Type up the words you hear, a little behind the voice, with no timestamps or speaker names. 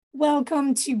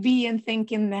Welcome to Be and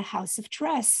Think in the House of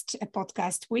Trust, a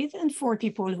podcast with and for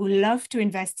people who love to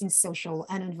invest in social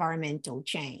and environmental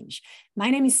change. My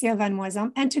name is Shivani Gupta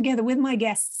Laura, and together with my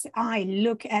guests, I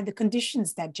look at the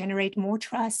conditions that generate more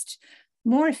trust,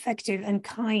 more effective and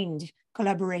kind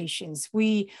collaborations.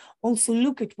 We also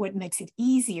look at what makes it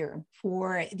easier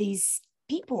for these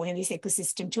people in this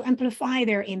ecosystem to amplify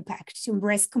their impact, to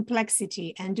embrace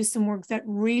complexity, and do some work that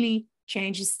really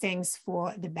changes things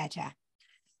for the better.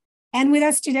 And with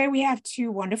us today, we have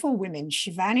two wonderful women,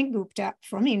 Shivani Gupta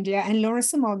from India and Laura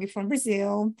Somoggi from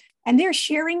Brazil. And they're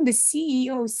sharing the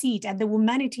CEO seat at the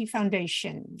Womanity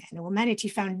Foundation. And the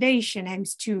Womanity Foundation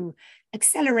aims to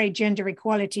accelerate gender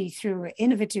equality through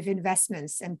innovative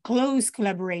investments and close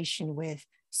collaboration with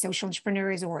social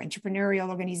entrepreneurs or entrepreneurial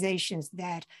organizations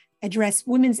that address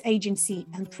women's agency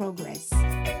and progress.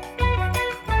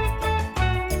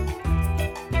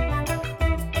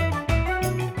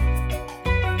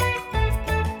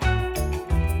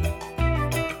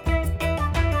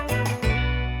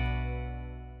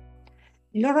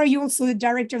 Laura, you're also the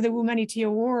director of the Womanity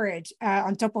Award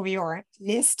on top of your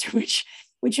list, which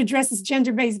addresses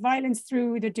gender-based violence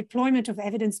through the deployment of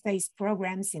evidence-based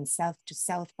programs in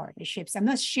self-to-self partnerships. I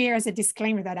must share as a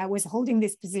disclaimer that I was holding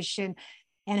this position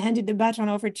and handed the baton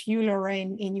over to you, Laura,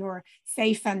 in your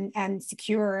safe and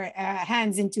secure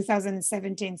hands in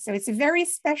 2017. So it's a very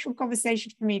special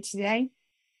conversation for me today.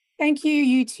 Thank you,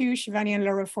 you two, Shivani and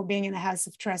Laura, for being in the House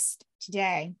of Trust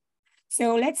today.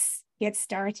 So let's get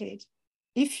started.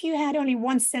 If you had only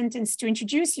one sentence to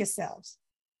introduce yourselves,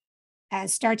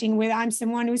 starting with I'm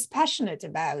someone who's passionate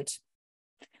about,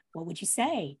 what would you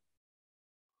say?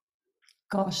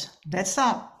 Gosh, that's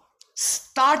a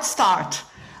start.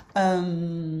 I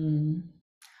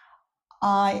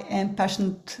am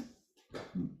passionate.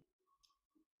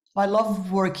 I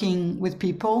love working with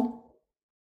people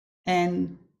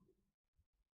and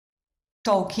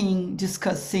talking,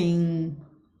 discussing,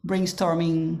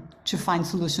 brainstorming to find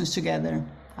solutions together.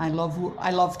 I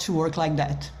love to work like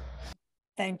that.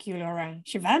 Thank you, Laura.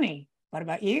 Shivani, what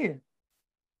about you?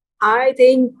 I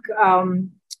think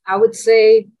I would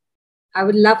say I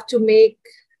would love to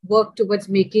work towards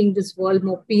making this world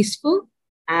more peaceful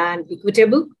and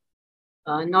equitable,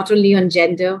 not only on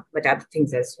gender, but other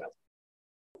things as well.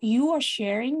 You are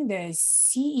sharing the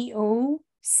CEO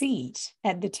seat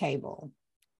at the table.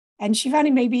 And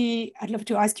Shivani, maybe I'd love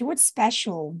to ask you, what's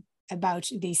special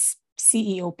about this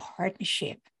CEO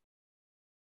partnership?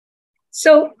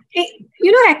 So,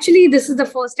 actually, this is the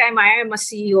first time I am a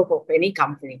CEO of any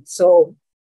company. So,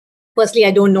 firstly,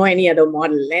 I don't know any other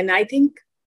model. And I think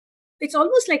it's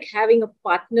almost like having a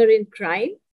partner in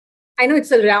crime. I know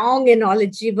it's a wrong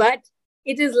analogy, but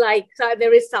it is like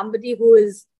there is somebody who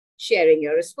is sharing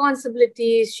your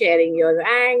responsibilities, sharing your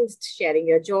angst, sharing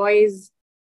your joys.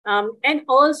 And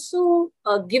also,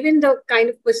 given the kind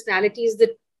of personalities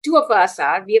that two of us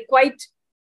are, we are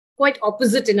quite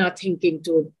opposite in our thinking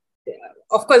too.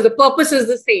 Of course, the purpose is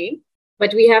the same,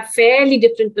 but we have fairly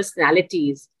different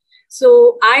personalities.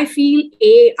 So I feel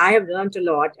A, I have learned a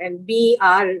lot, and B,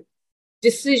 our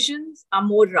decisions are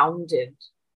more rounded.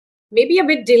 Maybe a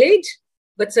bit delayed,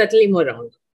 but certainly more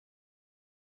rounded.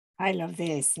 I love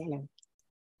this.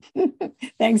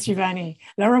 Thanks, Shivani.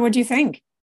 Laura, what do you think?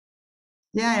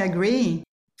 Yeah, I agree.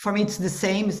 For me, it's the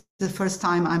same. It's the first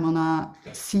time I'm on a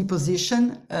C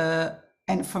position.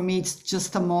 And for me, it's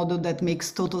just a model that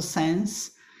makes total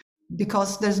sense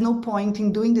because there's no point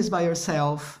in doing this by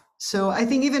yourself. So I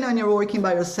think even when you're working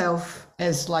by yourself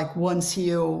as like one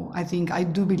CEO, I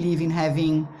do believe in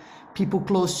having people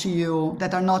close to you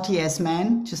that are not yes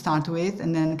men to start with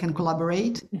and then can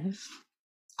collaborate. Mm-hmm.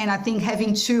 And I think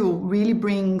having two really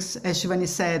brings, as Shivani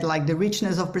said, like the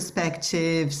richness of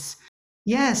perspectives.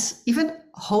 Yes, even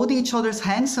holding each other's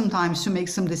hands sometimes to make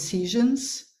some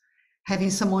decisions,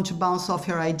 having someone to bounce off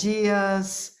your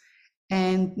ideas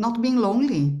and not being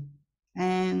lonely.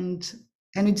 And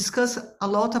we discuss a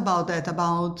lot about that,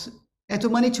 at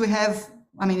Womanity we have,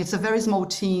 it's a very small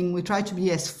team. We try to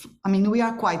be we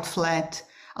are quite flat.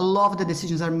 A lot of the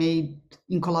decisions are made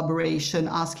in collaboration,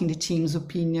 asking the team's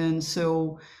opinion.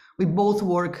 So we both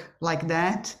work like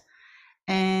that.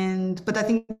 But I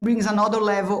think it brings another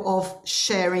level of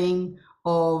sharing,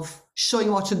 of showing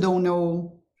what you don't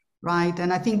know, right?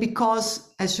 And I think because,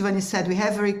 as Shivani said, we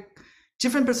have very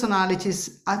different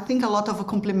personalities, I think a lot of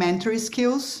complementary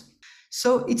skills.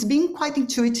 So it's been quite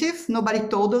intuitive. Nobody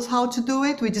told us how to do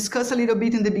it. We discussed a little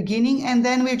bit in the beginning, and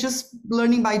then we're just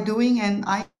learning by doing. And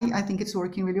I think it's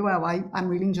working really well. I'm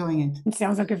really enjoying it. It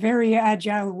sounds like a very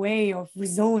agile way of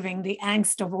resolving the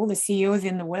angst of all the CEOs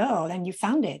in the world, and you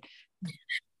found it.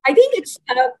 I think it's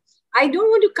I don't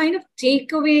want to kind of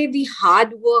take away the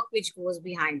hard work which goes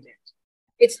behind it.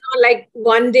 It's not like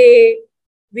one day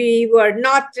we were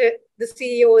not the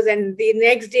CEOs and the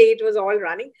next day it was all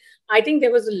running. I think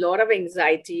there was a lot of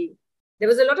anxiety. There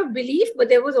was a lot of belief, but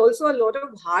there was also a lot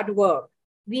of hard work.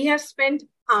 We have spent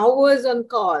hours on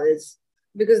calls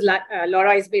because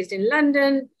Laura is based in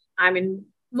London. I'm in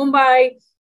Mumbai.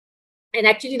 And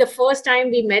actually, the first time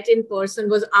we met in person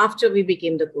was after we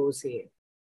became the co-CEO.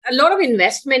 A lot of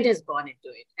investment has gone into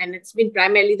it, and it's been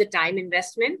primarily the time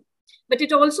investment. But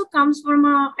it also comes from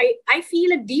I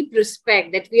feel a deep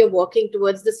respect that we are working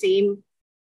towards the same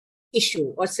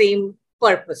issue or same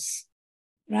purpose.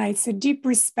 Right. So deep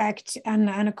respect and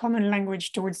a common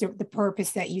language towards the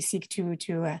purpose that you seek to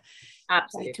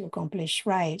accomplish.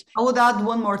 Right. I would add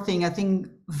one more thing. I think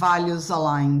values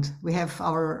aligned. I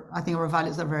think our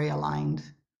values are very aligned.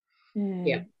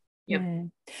 Yeah. Yeah.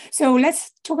 So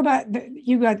let's talk about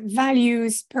you got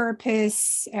values,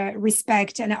 purpose,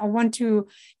 respect, and I want to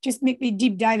just maybe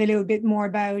deep dive a little bit more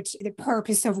about the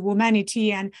purpose of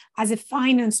Womanity. And as a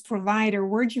finance provider,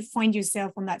 where do you find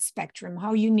yourself on that spectrum?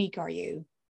 How unique are you,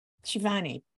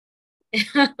 Shivani?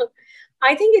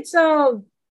 I think it's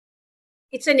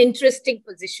an interesting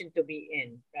position to be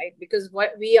in, right? Because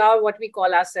what we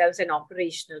call ourselves an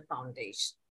operational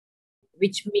foundation,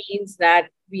 which means that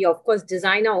we, of course,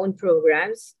 design our own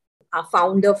programs. Our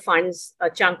founder funds a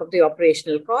chunk of the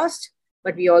operational cost,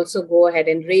 but we also go ahead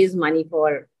and raise money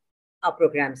for our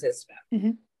programs as well.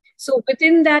 Mm-hmm. So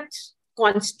within that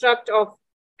construct of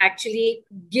actually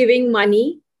giving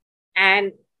money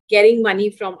and getting money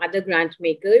from other grant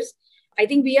makers, I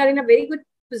think we are in a very good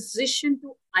position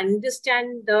to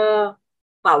understand the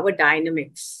power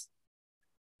dynamics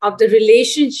of the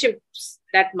relationships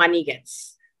that money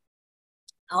gets.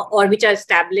 Or which are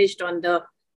established on the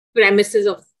premises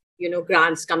of,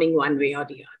 grants coming one way or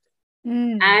the other.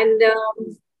 And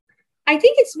I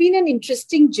think it's been an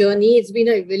interesting journey. It's been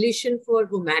an evolution for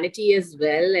humanity as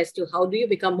well as to how do you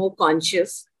become more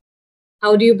conscious?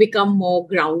 How do you become more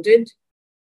grounded?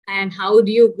 And how do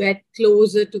you get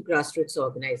closer to grassroots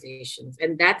organizations?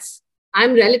 And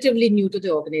I'm relatively new to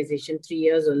the organization, 3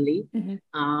 years only.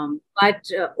 Mm-hmm. But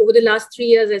over the last 3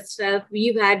 years itself,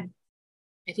 we've had,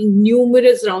 I think,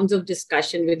 numerous rounds of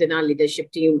discussion within our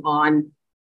leadership team on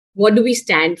what do we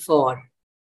stand for?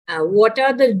 What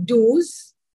are the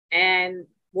do's and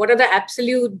what are the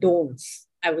absolute don'ts,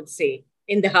 I would say,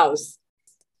 in the house.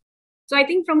 So I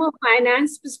think from a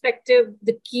finance perspective,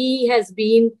 the key has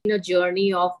been a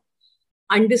journey of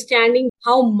understanding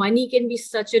how money can be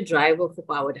such a driver for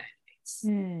power dynamics.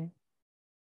 And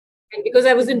because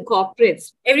I was in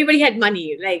corporates, everybody had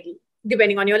money, like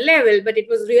depending on your level, but it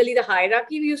was really the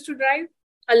hierarchy we used to drive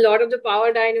a lot of the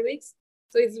power dynamics.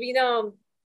 So it's been a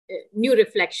new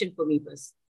reflection for me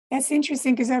personally. That's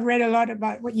interesting because I've read a lot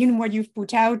about what you've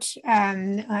put out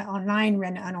online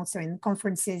and also in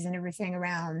conferences and everything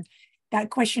around that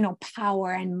question of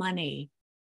power and money.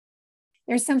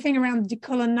 There's something around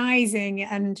decolonizing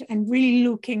and really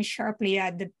looking sharply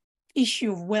at the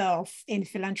issue of wealth in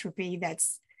philanthropy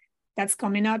that's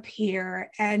coming up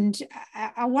here. And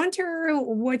I wonder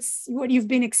what you've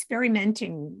been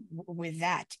experimenting with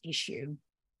that issue.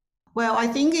 Well, I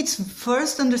think it's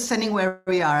first understanding where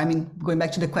we are. I mean, going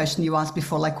back to the question you asked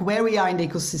before, like where we are in the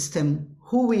ecosystem,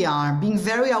 who we are, being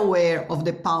very aware of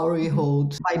the power we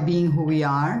hold by being who we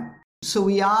are. So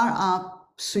we are a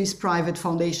Swiss private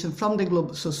foundation from the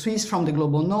global, so Swiss from the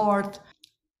global north.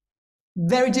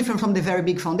 Very different from the very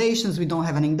big foundations. We don't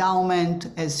have an endowment.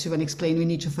 As Shivani explained, we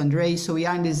need to fundraise. So we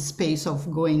are in this space of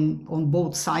going on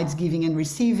both sides, giving and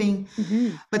receiving.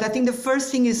 Mm-hmm. But I think the first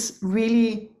thing is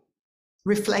really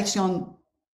reflection on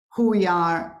who we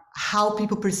are, how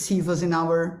people perceive us in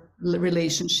our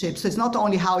relationships. So it's not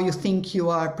only how you think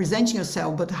you are presenting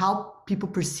yourself, but how people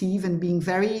perceive, and being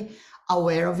very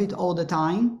aware of it all the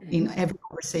time in every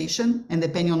conversation and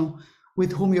depending on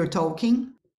with whom you're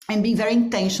talking, and being very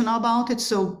intentional about it.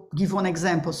 So give one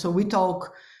example. So we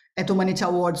talk at Humanity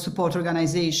Awards, support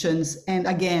organizations. And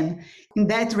again, in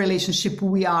that relationship,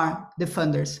 we are the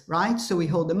funders, right? So we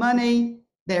hold the money,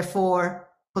 therefore,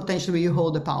 potentially you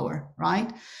hold the power, right?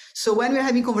 So when we're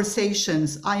having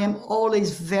conversations, I am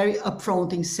always very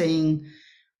upfront in saying,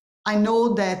 I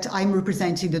know that I'm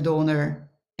representing the donor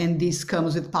and this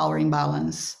comes with power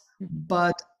imbalance,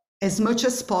 but as much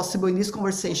as possible in this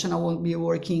conversation, I will be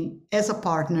working as a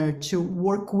partner to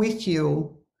work with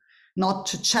you, not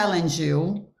to challenge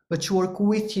you, but to work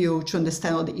with you to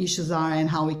understand what the issues are and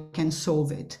how we can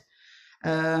solve it.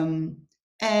 And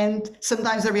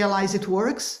sometimes I realize it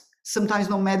works. Sometimes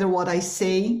no matter what I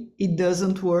say, it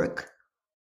doesn't work,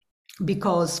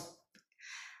 because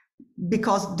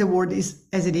because the world is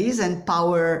as it is, and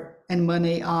power and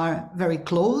money are very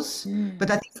close.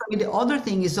 But I think for me, the other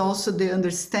thing is also the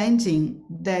understanding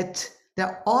that there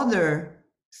are other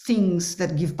things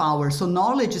that give power. So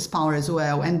knowledge is power as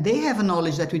well, and they have a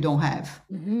knowledge that we don't have.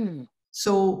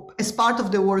 So as part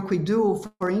of the work we do,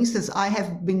 for instance, I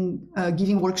have been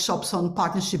giving workshops on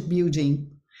partnership building.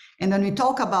 And then we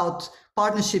talk about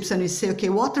partnerships and we say, okay,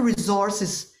 what the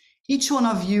resources each one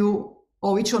of you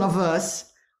or each one of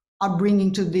us are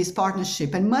bringing to this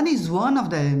partnership. And money is one of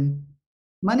them.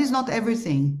 Money is not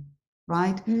everything,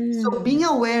 right? So being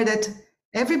aware that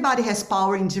everybody has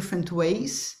power in different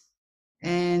ways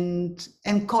and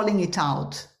calling it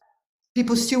out.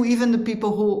 People still, even the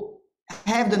people who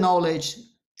have the knowledge,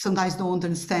 sometimes don't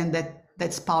understand that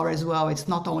that's power as well. It's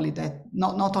not only that,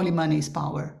 not only money is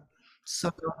power.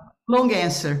 So long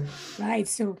answer. Right.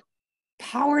 So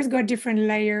power's got different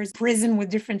layers, prison with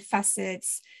different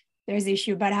facets. There's the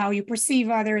issue about how you perceive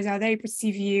others, how they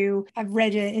perceive you. I've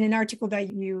read in an article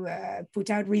that you put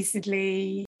out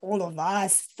recently, all of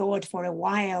us thought for a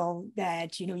while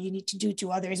that, you need to do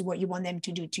to others what you want them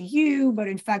to do to you. But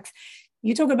in fact,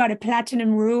 you talk about a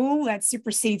platinum rule that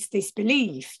supersedes this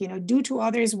belief, do to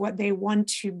others what they want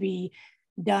to be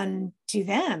done to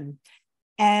them.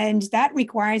 And that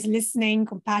requires listening,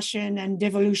 compassion, and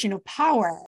devolution of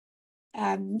power.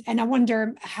 And I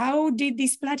wonder, how did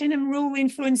this platinum rule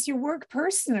influence your work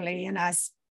personally and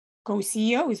as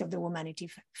co-CEOs of the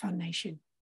Womanity Foundation?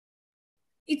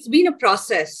 It's been a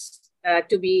process,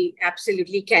 to be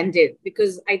absolutely candid,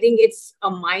 because I think it's a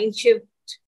mind shift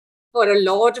for a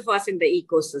lot of us in the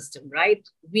ecosystem, right?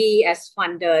 We as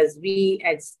funders, we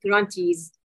as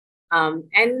grantees,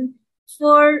 and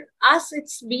for us,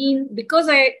 it's been because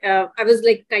I was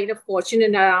like kind of fortunate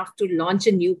enough to launch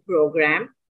a new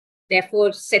program.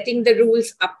 Therefore, setting the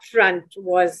rules upfront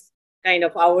was kind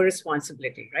of our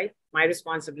responsibility, right? My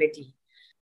responsibility.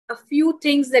 A few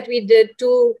things that we did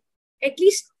to at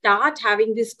least start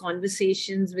having these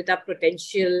conversations with our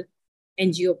potential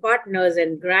NGO partners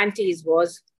and grantees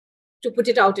was to put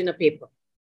it out in a paper.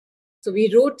 So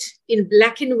we wrote in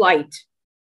black and white,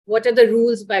 what are the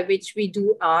rules by which we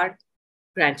do our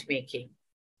grant making?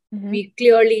 We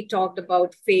clearly talked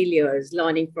about failures,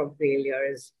 learning from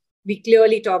failures. We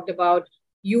clearly talked about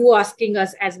you asking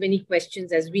us as many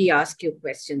questions as we ask you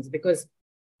questions, because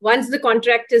once the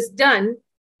contract is done,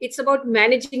 it's about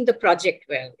managing the project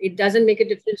well. It doesn't make a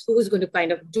difference who's going to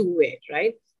kind of do it,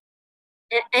 right?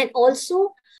 And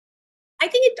also, I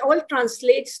think it all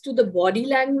translates to the body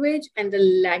language and the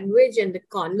language and the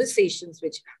conversations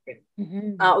which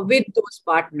happen with those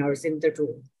partners in the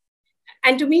room.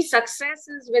 And to me, success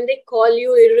is when they call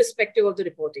you irrespective of the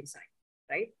reporting side,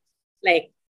 right?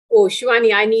 Like, oh,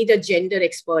 Shivani, I need a gender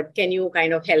expert. Can you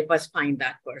kind of help us find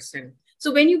that person?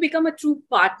 So when you become a true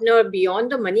partner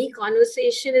beyond the money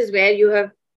conversation is where you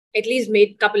have at least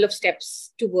made a couple of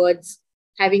steps towards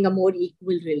having a more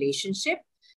equal relationship.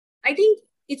 I think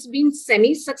it's been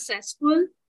semi-successful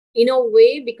in a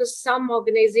way because some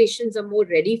organizations are more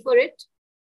ready for it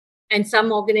and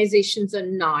some organizations are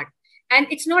not. And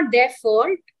it's not their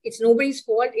fault. It's nobody's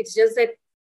fault. It's just that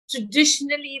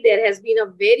traditionally, there has been a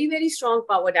very, very strong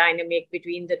power dynamic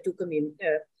between the two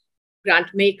grant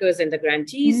makers and the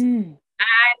grantees. And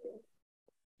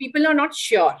people are not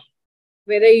sure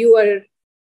whether you are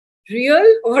real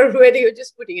or whether you're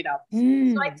just putting it up.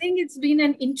 So I think it's been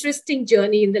an interesting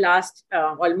journey in the last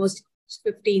almost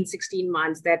 15, 16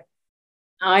 months that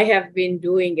I have been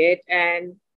doing it.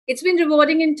 And it's been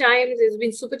rewarding in times. It's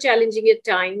been super challenging at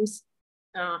times.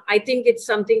 I think it's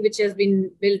something which has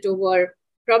been built over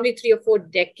probably 3 or 4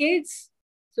 decades.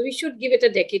 So we should give it a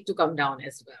decade to come down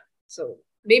as well. So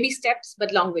baby steps,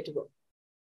 but long way to go.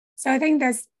 So I think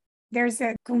there's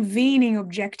a convening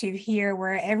objective here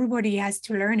where everybody has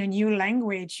to learn a new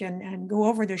language and go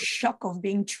over the shock of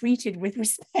being treated with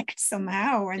respect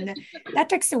somehow. And that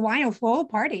takes a while for all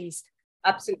parties.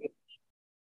 Absolutely.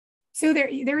 So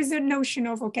there is a notion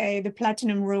of, okay, the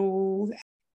platinum rule,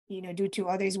 do to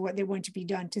others what they want to be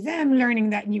done to them,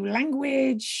 learning that new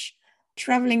language,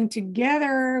 traveling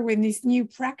together with this new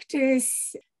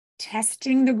practice,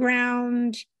 testing the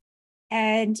ground,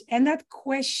 and that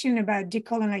question about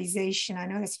decolonization. I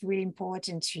know that's really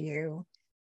important to you.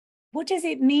 What does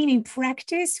it mean in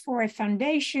practice for a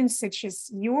foundation such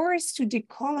as yours to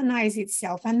decolonize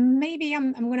itself? And maybe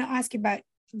I'm going to ask about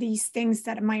these things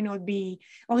that might not be,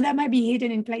 or that might be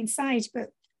hidden in plain sight, but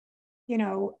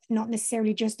not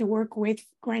necessarily just the work with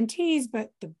grantees,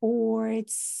 but the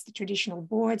boards, the traditional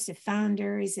boards, the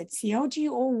founders, etc. How do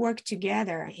you all work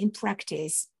together in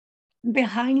practice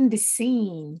behind the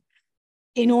scene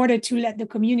in order to let the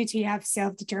community have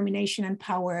self-determination and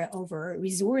power over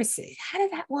resources. How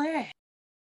does that work?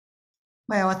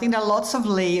 Well, I think there are lots of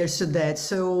layers to that.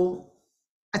 So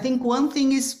I think one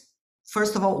thing is,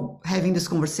 first of all, having these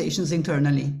conversations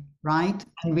internally, right?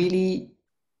 And really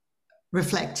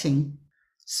reflecting.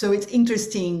 So it's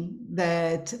interesting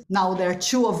that now there are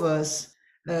two of us.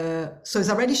 So it's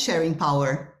already sharing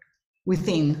power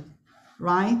within,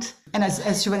 right? And as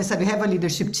Shivani said, we have a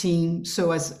leadership team.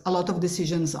 So as a lot of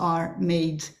decisions are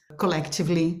made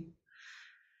collectively.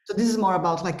 So this is more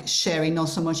about like sharing, not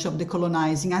so much of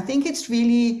decolonizing. I think it's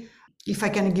really, if I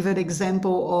can give an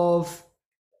example of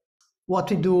what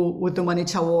we do with the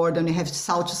Humanity Award, and we have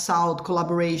South-to-South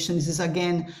collaborations, is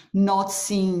again, not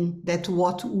seeing that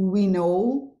what we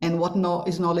know and what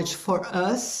is knowledge for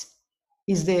us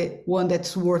is the one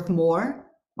that's worth more,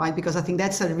 right? Because I think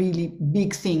that's a really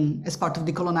big thing as part of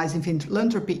decolonizing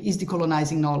philanthropy, is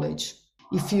decolonizing knowledge.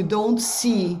 If you don't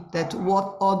see that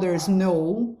what others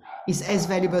know is as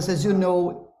valuable as you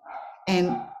know,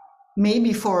 and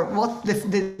maybe for what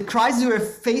the crisis we're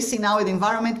facing now in the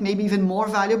environment, maybe even more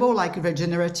valuable, like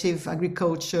regenerative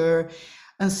agriculture,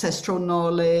 ancestral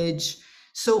knowledge.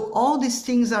 So all these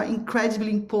things are incredibly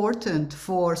important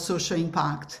for social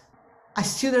impact.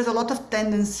 There's a lot of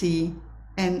tendency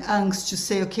and angst to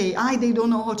say, okay, they don't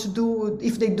know how to do,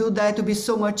 if they do that, to be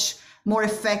so much more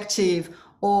effective,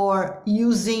 or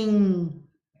using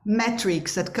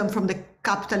metrics that come from the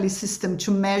capitalist system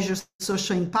to measure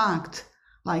social impact.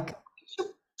 Like,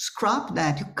 scrap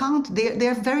that. You can't.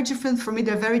 They're very different for me.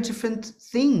 They're very different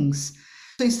things.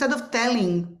 So instead of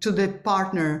telling to the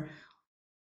partner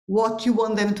what you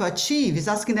want them to achieve, is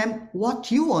asking them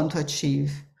what you want to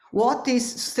achieve. What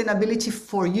is sustainability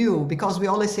for you? Because we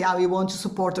always say, we want to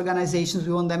support organizations.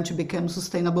 We want them to become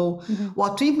sustainable. Mm-hmm.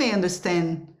 What we may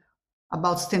understand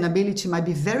about sustainability might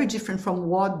be very different from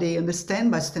what they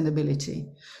understand by sustainability.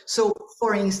 So,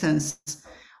 for instance,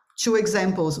 two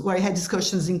examples where I had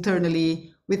discussions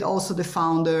internally with also the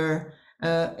founder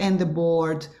and the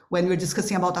board when we were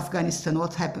discussing about Afghanistan,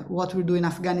 what we do in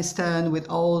Afghanistan with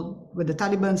the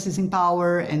Taliban is in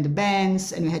power and the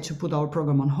bans, and we had to put our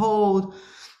program on hold.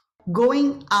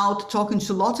 Going out, talking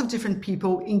to lots of different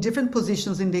people in different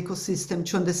positions in the ecosystem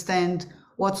to understand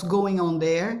what's going on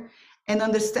there, and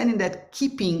understanding that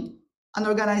keeping an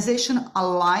organization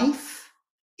alive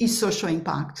is social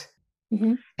impact.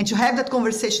 Mm-hmm. And to have that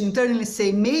conversation internally,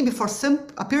 say, maybe for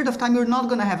a period of time, you're not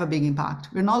going to have a big impact.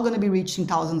 We're not going to be reaching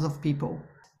thousands of people.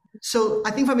 So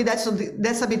I think for me, that's a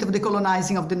bit of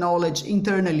decolonizing of the knowledge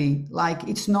internally. Like,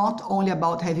 it's not only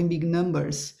about having big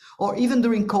numbers. Or even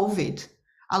during COVID,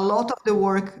 a lot of the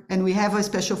work, and we have a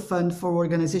special fund for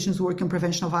organizations working on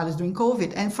prevention of violence during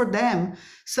COVID. And for them,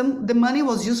 the money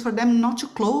was used for them not to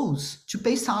close, to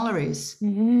pay salaries.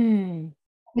 Mm-hmm.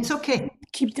 It's okay.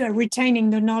 Keep retaining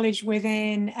the knowledge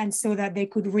within, and so that they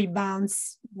could rebound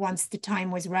once the time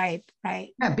was right?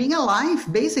 Yeah, being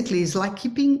alive basically is like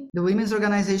keeping the women's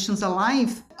organizations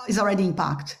alive is already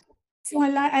impact. So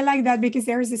I like that, because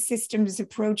there is a systems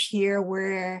approach here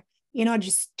where you're not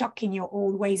just stuck in your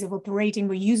old ways of operating,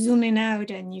 but you zoom in out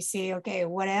and you say, okay,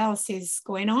 what else is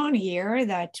going on here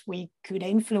that we could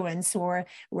influence or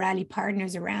rally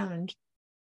partners around?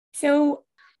 So,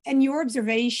 and your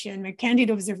observation, a candid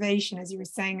observation, as you were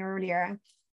saying earlier,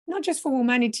 not just for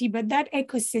humanity, but that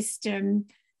ecosystem,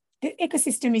 the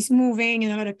ecosystem is moving,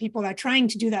 and a lot of people are trying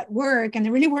to do that work, and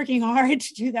they're really working hard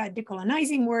to do that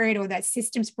decolonizing work or that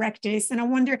systems practice. And I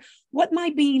wonder what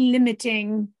might be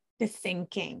limiting the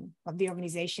thinking of the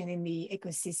organization in the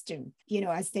ecosystem,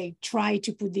 as they try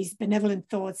to put these benevolent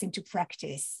thoughts into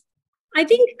practice. I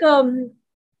think,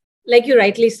 like you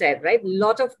rightly said, right, a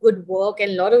lot of good work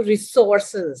and a lot of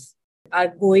resources are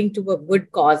going to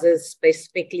good causes,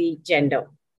 specifically gender.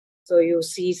 So you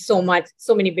see so many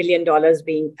 $1 billion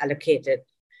being allocated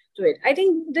to it. I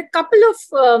think the couple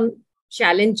of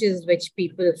challenges which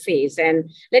people face, and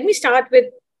let me start with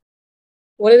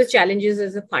what are the challenges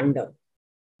as a funder.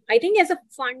 I think as a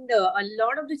funder, a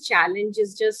lot of the challenge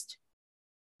is just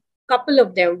a couple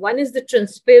of them. One is the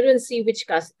transparency which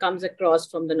comes across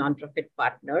from the nonprofit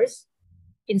partners.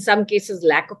 In some cases,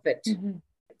 lack of it. Mm-hmm.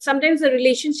 Sometimes the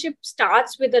relationship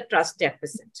starts with a trust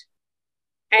deficit.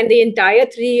 And the entire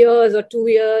 3 years or 2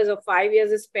 years or 5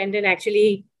 years is spent in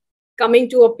actually coming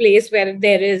to a place where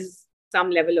there is some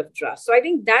level of trust. So I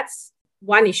think that's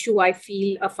one issue I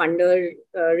feel a funder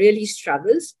really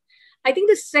struggles. I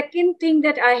think the second thing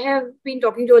that I have been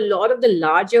talking to a lot of the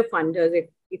larger funders,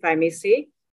 if I may say,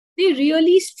 they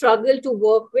really struggle to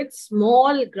work with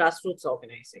small grassroots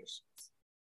organizations.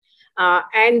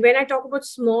 And when I talk about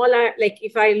small, like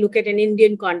if I look at an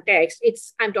Indian context,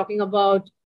 I'm talking about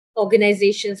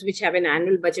organizations which have an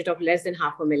annual budget of less than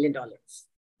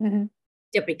 $500,000,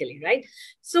 typically, right?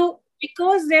 So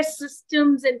because their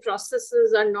systems and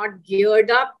processes are not geared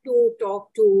up to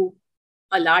talk to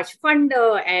a large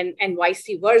funder and vice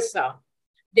versa,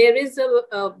 there is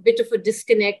a bit of a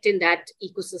disconnect in that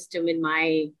ecosystem in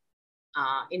my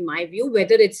view,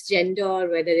 whether it's gender,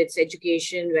 whether it's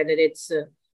education, whether it's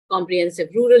comprehensive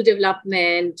rural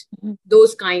development,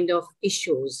 those kind of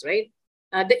issues, right?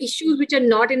 The issues which are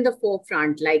not in the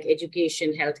forefront, like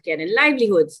education, healthcare, and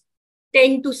livelihoods,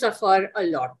 tend to suffer a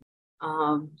lot.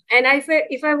 And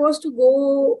if I was to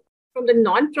go from the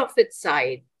nonprofit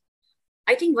side,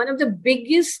 I think one of the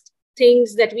biggest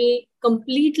things that we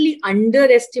completely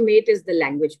underestimate is the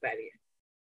language barrier.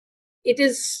 It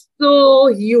is so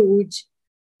huge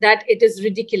that it is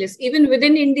ridiculous. Even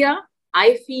within India,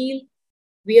 I feel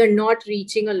we are not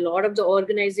reaching a lot of the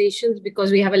organizations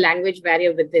because we have a language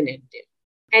barrier within India.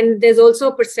 And there's also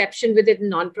a perception within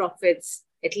nonprofits,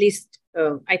 at least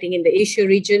I think in the Asia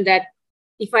region, that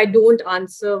if I don't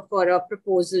answer for a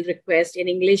proposal request in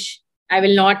English, I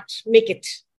will not make it.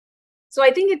 So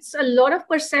I think it's a lot of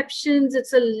perceptions.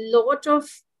 It's a lot of,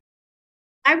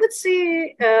 I would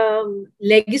say,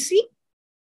 legacy,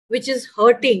 which is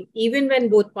hurting even when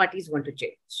both parties want to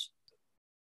change.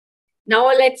 Now,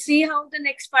 let's see how the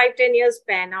next 5-10 years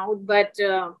pan out. But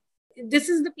this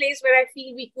is the place where I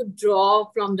feel we could draw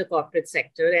from the corporate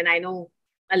sector. And I know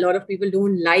a lot of people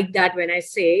don't like that when I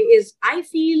say is I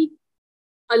feel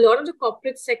a lot of the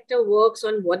corporate sector works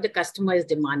on what the customer is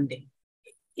demanding.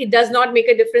 It does not make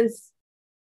a difference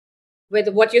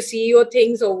whether what your CEO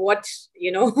thinks or what,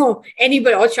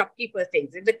 anybody or shopkeeper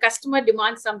thinks. If the customer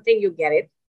demands something, you get it.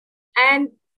 And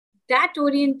that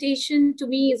orientation to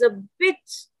me is a bit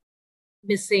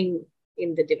missing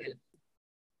in the development.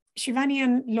 Shivani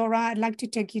and Laura, I'd like to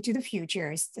take you to the future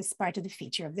as part of the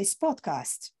feature of this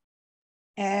podcast.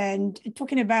 And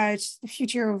talking about the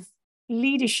future of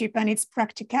leadership and its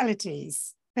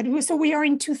practicalities. But so we are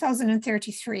in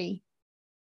 2033.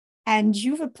 And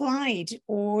you've applied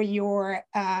all your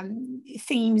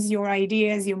themes, your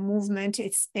ideas, your movement.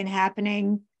 It's been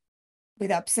happening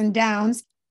with ups and downs.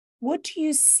 What do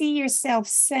you see yourself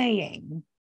saying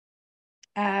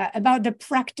about the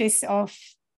practice of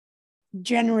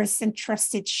generous and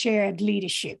trusted shared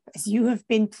leadership as you have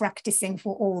been practicing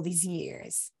for all these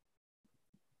years?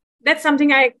 That's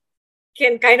something I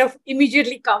can kind of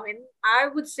immediately come in. I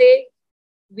would say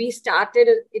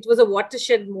it was a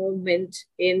watershed moment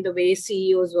in the way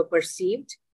CEOs were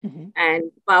perceived and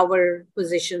power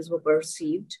positions were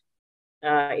perceived.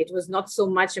 It was not so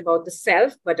much about the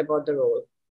self, but about the role.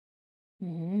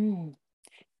 And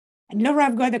Laura,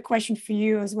 I've got a question for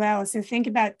you as well. So think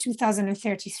about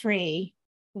 2033.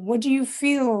 What do you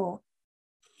feel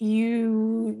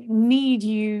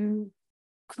you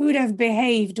could have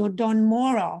behaved or done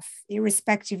more of,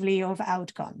 irrespectively of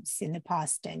outcomes in the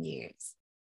past 10 years?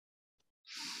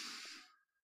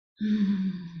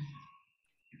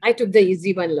 I took the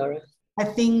easy one, Laura. I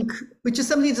think, which is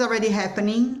something that's already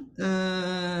happening.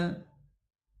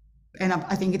 And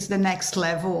I think it's the next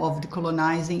level of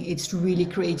decolonizing. It's really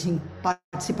creating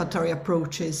participatory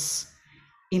approaches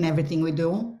in everything we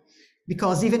do.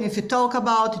 Because even if you talk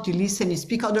about it, you listen, you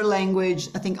speak other language,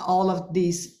 I think all of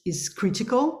this is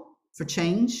critical for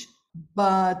change.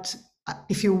 But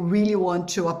if you really want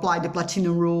to apply the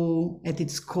Platinum Rule at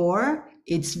its core,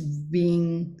 it's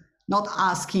being not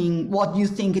asking what you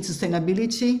think is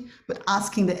sustainability, but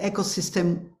asking the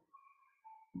ecosystem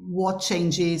what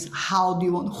changes, how do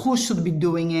you want, who should be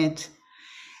doing it,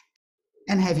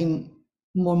 and having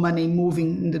more money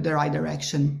moving in the right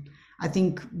direction. I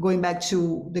think going back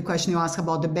to the question you asked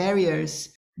about the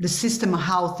barriers, the system,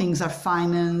 how things are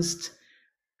financed,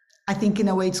 I think in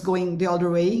a way it's going the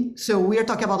other way. So we are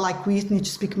talking about we need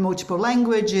to speak multiple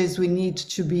languages. We need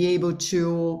to be able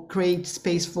to create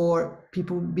space for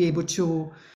people to be able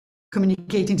to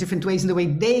communicate in different ways in the way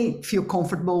they feel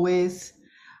comfortable with.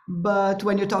 But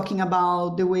when you're talking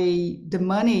about the way the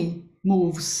money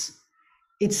moves,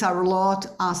 it's a lot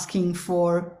asking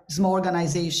for small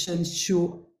organizations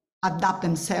to adapt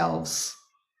themselves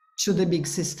to the big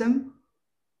system.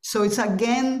 So it's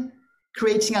again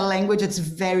creating a language that's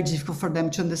very difficult for them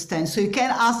to understand. So you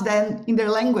can't ask them in their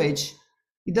language.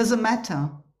 It doesn't matter.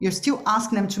 You're still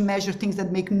asking them to measure things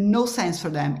that make no sense for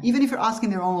them, even if you're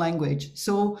asking their own language.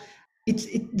 So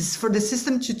it's for the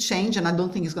system to change, and I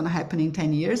don't think it's going to happen in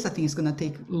 10 years. I think it's going to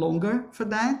take longer for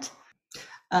that.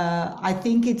 I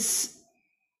think it's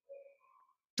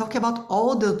talking about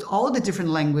all the different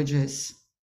languages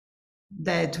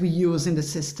that we use in the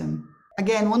system.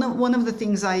 Again, one of the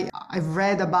things I've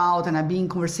read about and I've been in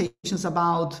conversations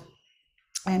about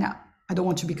And I don't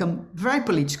want to become very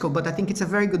political, but I think it's a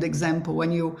very good example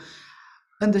when you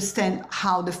understand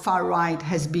how the far right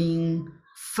has been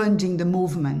funding the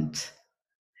movement,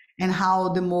 and how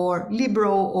the more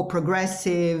liberal or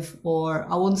progressive, or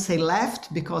I won't say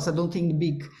left, because I don't think the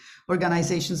big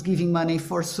organizations giving money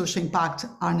for social impact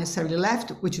are necessarily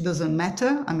left, which doesn't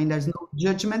matter. I mean, there's no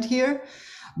judgment here.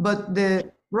 But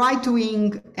the right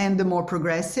wing and the more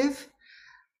progressive,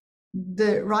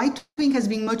 the right wing has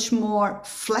been much more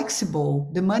flexible.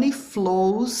 The money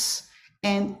flows,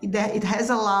 and that it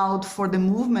has allowed for the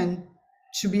movement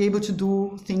to be able to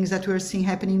do things that we're seeing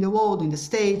happening in the world, in the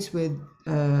States, with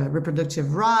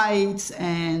reproductive rights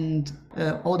and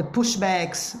all the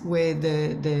pushbacks with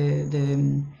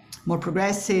the more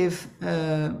progressive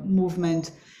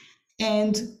movement.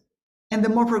 And the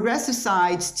more progressive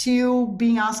side still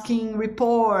being asking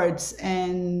reports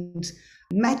and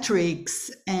metrics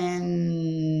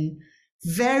and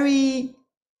very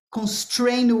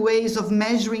constrained ways of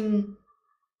measuring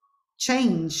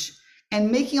change, and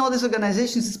making all these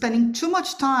organizations spending too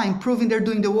much time proving they're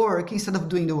doing the work instead of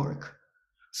doing the work.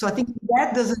 So I think if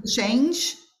that doesn't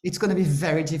change, it's going to be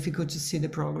very difficult to see the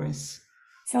progress.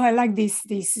 So I like this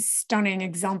stunning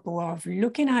example of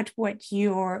looking at what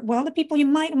the people you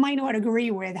might not agree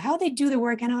with, how they do the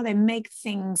work and how they make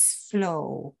things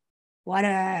flow. What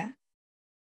I'm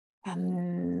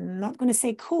not going to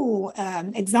say cool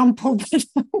example, but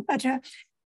what a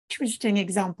interesting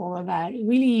example of that.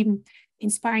 Really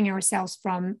inspiring ourselves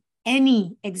from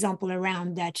any example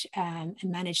around that and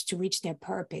manage to reach their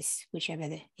purpose, whichever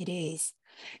it is.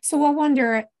 So I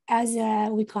wonder, as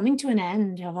we're coming to an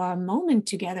end of our moment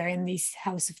together in this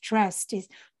house of trust, is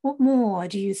what more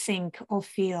do you think or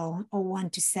feel or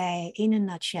want to say in a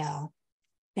nutshell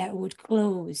that would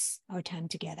close our time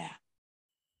together?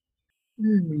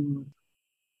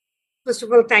 First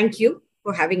of all, thank you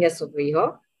for having us over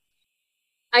here.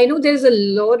 I know there's a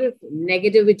lot of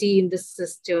negativity in the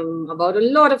system about a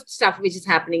lot of stuff which is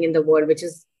happening in the world, which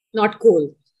is not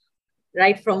cool,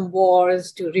 right? From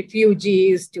wars to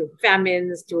refugees to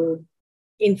famines to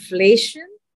inflation.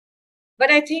 But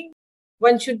I think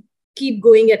one should keep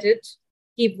going at it,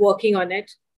 keep working on it.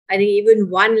 I think even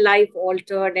one life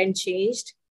altered and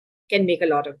changed can make a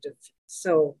lot of difference.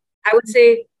 So I would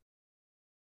say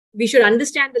we should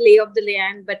understand the lay of the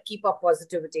land, but keep our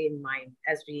positivity in mind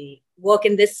as we work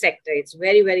in this sector. It's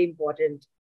very, very important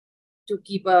to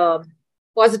keep a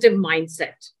positive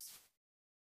mindset.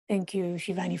 Thank you,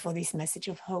 Shivani, for this message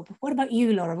of hope. What about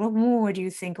you, Laura? What more do you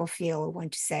think or feel or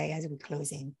want to say as we're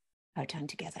closing our time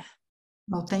together?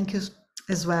 Well, thank you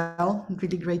as well.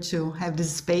 Really great to have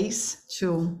this space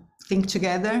to think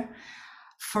together.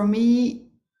 For me,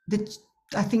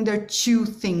 I think there are two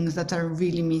things that are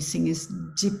really missing: is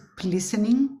deep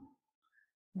listening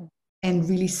and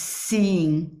really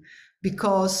seeing.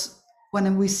 Because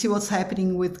when we see what's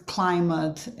happening with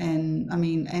climate and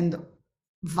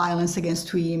violence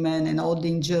against women and all the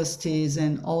injustice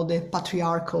and all the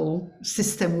patriarchal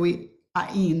system we are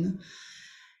in,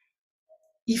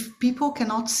 if people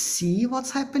cannot see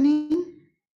what's happening,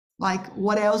 like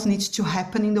what else needs to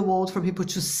happen in the world for people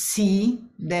to see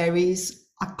there is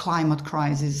a climate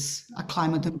crisis, a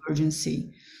climate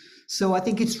emergency. So I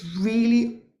think it's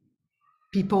really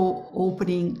people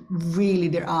opening really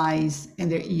their eyes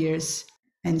and their ears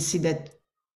and see that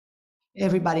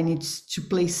everybody needs to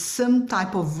play some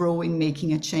type of role in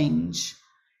making a change.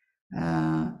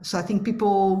 So I think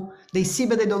people, they see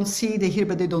but they don't see, they hear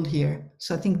but they don't hear.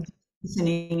 So I think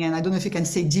listening, and I don't know if you can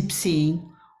say deep seeing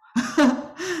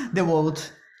the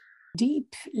world.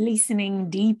 Deep listening,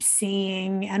 deep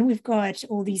seeing, and we've got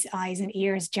all these eyes and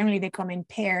ears. Generally, they come in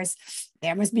pairs.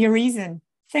 There must be a reason.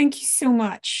 Thank you so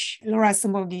much, Laura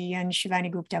Somoggi and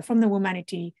Shivani Gupta from the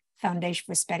Womanity Foundation,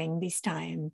 for spending this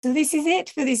time. So this is it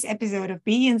for this episode of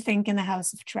Be and Think in the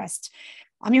House of Trust.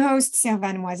 I'm your host,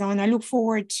 Shivani Moisan, and I look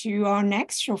forward to our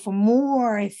next show for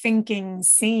more thinking,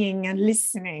 seeing, and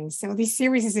listening. So this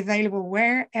series is available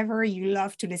wherever you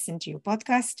love to listen to your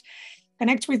podcast.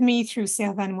 Connect with me through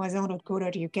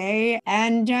shivanimoisan.co.uk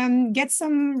and get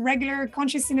some regular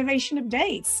conscious innovation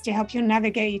updates to help you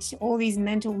navigate all these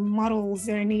mental models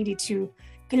that are needed to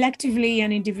collectively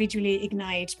and individually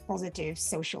ignite positive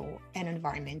social and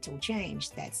environmental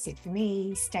change. That's it for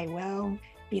me. Stay well.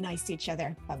 Be nice to each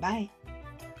other. Bye-bye.